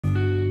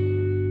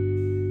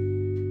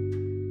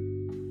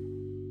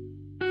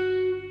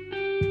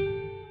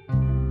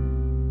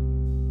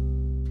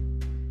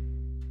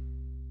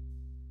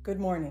Good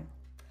morning.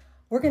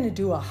 We're going to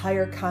do a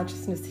higher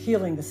consciousness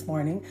healing this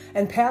morning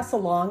and pass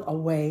along a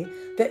way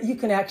that you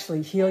can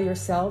actually heal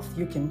yourself,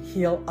 you can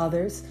heal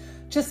others,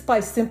 just by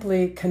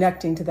simply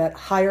connecting to that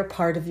higher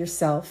part of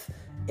yourself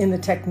in the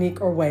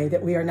technique or way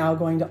that we are now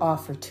going to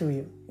offer to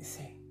you, you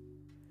see.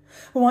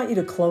 We want you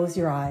to close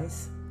your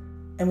eyes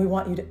and we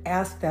want you to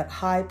ask that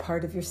high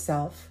part of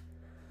yourself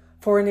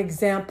for an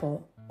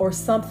example or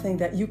something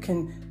that you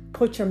can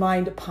put your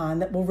mind upon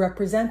that will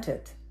represent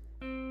it.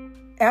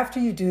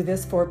 After you do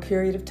this for a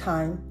period of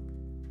time,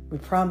 we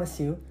promise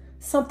you,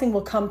 something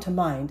will come to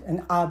mind,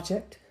 an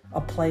object,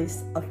 a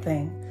place, a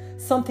thing,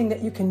 something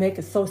that you can make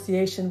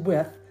association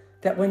with,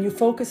 that when you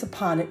focus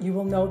upon it, you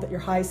will know that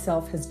your high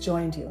self has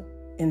joined you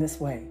in this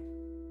way.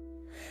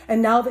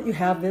 And now that you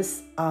have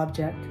this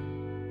object,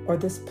 or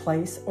this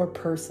place, or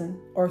person,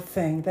 or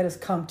thing that has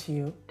come to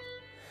you,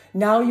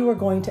 now you are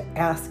going to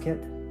ask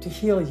it to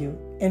heal you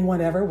in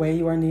whatever way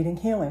you are needing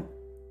healing.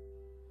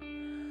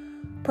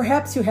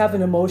 Perhaps you have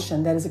an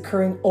emotion that is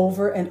occurring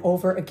over and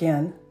over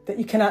again that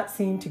you cannot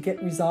seem to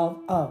get resolve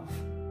of.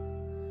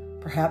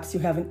 Perhaps you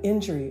have an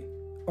injury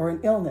or an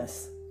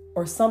illness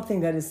or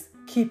something that is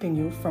keeping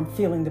you from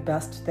feeling the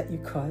best that you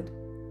could.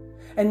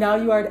 And now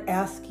you are to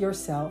ask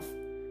yourself,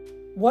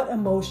 what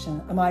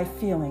emotion am I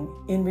feeling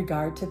in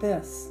regard to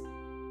this?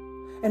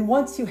 And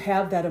once you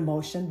have that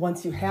emotion,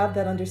 once you have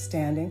that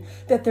understanding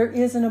that there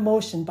is an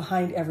emotion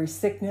behind every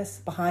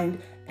sickness,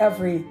 behind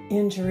every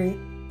injury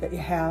that you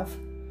have,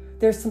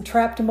 there's some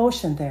trapped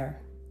emotion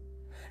there.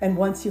 And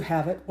once you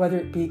have it, whether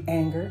it be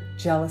anger,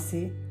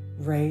 jealousy,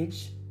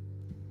 rage,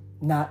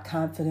 not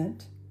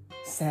confident,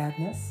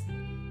 sadness,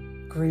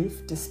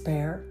 grief,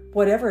 despair,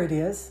 whatever it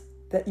is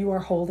that you are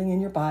holding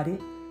in your body,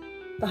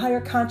 the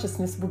higher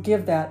consciousness will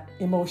give that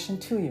emotion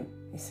to you,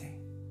 you see.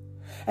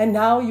 And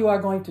now you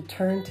are going to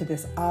turn to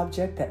this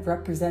object that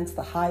represents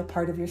the high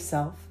part of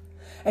yourself,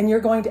 and you're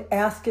going to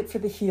ask it for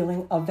the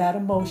healing of that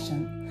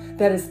emotion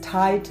that is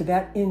tied to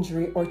that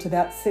injury or to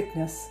that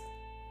sickness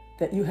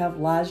that you have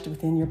lodged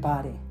within your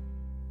body.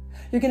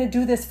 You're going to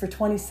do this for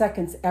 20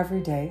 seconds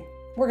every day.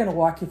 We're going to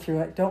walk you through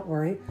it, don't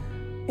worry,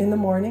 in the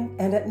morning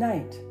and at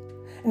night.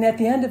 And at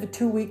the end of a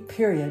 2-week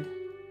period,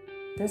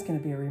 there's going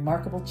to be a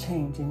remarkable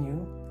change in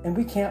you. And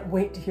we can't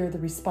wait to hear the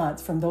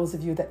response from those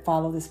of you that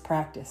follow this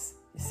practice,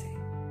 you see.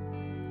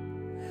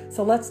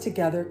 So let's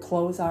together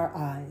close our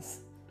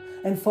eyes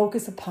and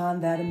focus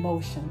upon that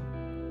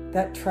emotion,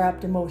 that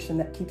trapped emotion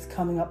that keeps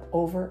coming up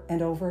over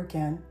and over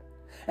again.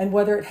 And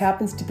whether it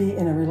happens to be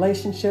in a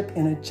relationship,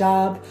 in a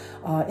job,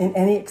 in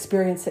any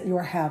experience that you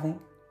are having,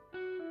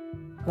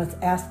 let's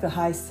ask the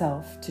high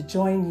self to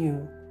join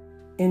you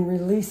in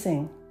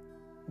releasing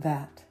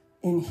that,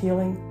 in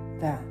healing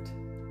that.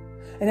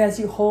 And as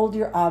you hold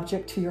your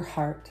object to your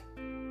heart,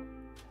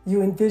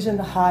 you envision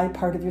the high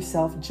part of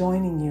yourself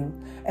joining you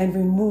and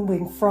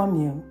removing from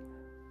you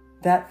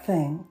that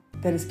thing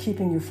that is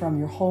keeping you from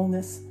your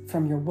wholeness,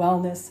 from your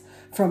wellness,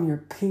 from your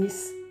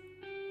peace,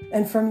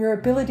 and from your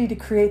ability to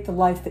create the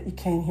life that you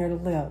came here to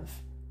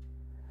live.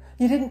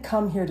 You didn't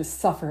come here to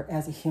suffer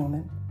as a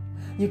human.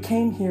 You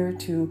came here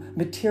to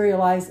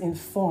materialize in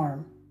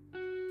form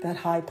that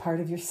high part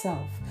of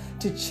yourself,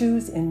 to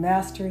choose in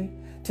mastery,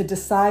 to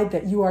decide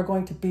that you are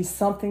going to be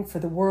something for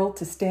the world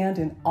to stand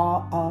in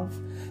awe of,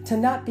 to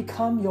not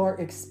become your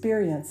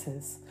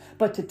experiences,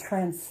 but to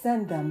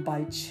transcend them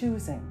by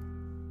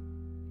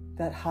choosing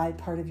that high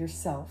part of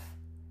yourself,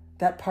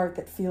 that part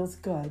that feels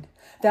good,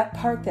 that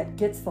part that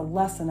gets the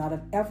lesson out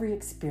of every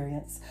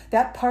experience,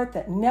 that part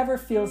that never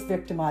feels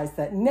victimized,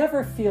 that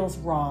never feels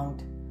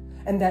wronged,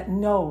 and that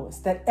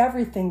knows that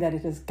everything that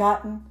it has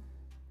gotten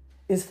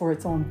is for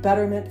its own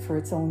betterment, for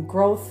its own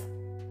growth,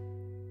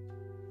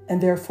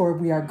 and therefore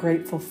we are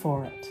grateful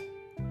for it.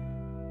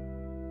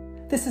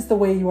 This is the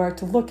way you are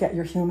to look at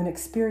your human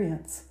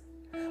experience.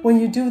 When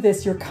you do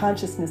this, your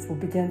consciousness will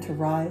begin to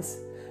rise.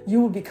 You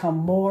will become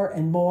more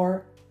and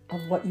more of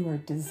what you are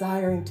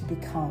desiring to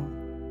become.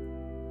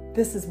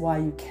 This is why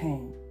you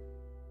came.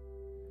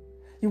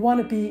 You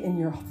want to be in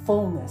your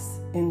fullness,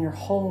 in your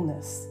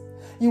wholeness.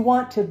 You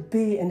want to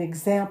be an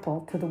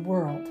example to the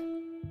world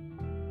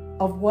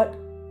of what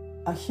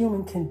a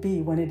human can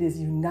be when it is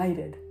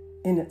united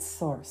in its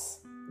source.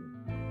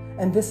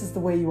 And this is the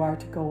way you are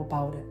to go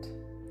about it.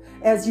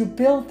 As you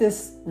build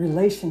this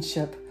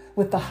relationship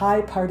with the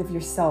high part of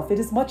yourself, it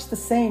is much the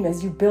same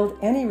as you build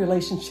any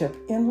relationship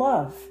in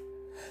love.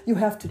 You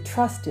have to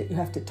trust it. You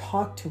have to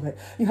talk to it.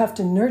 You have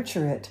to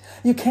nurture it.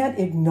 You can't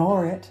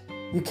ignore it.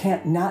 You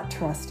can't not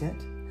trust it.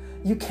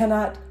 You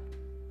cannot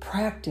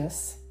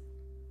practice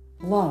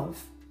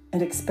love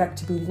and expect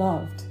to be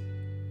loved,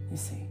 you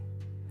see.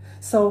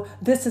 So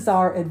this is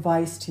our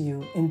advice to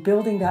you in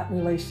building that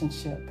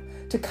relationship,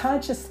 to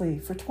consciously,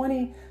 for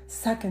 20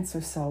 seconds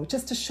or so,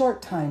 just a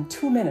short time,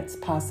 2 minutes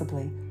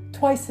possibly,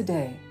 twice a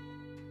day,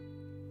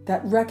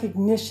 that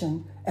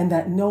recognition and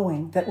that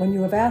knowing that when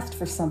you have asked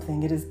for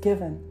something, it is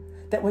given.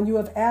 That when you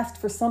have asked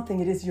for something,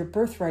 it is your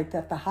birthright,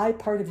 that the high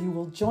part of you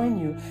will join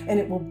you and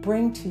it will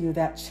bring to you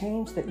that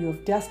change that you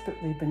have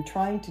desperately been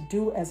trying to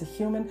do as a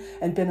human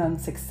and been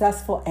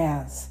unsuccessful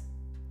as.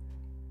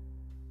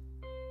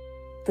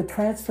 The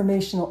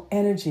transformational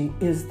energy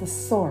is the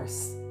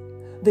source.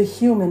 The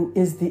human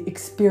is the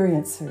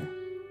experiencer.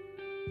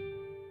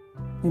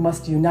 You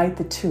must unite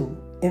the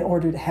two in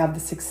order to have the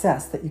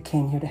success that you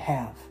came here to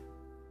have.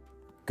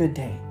 Good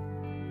day.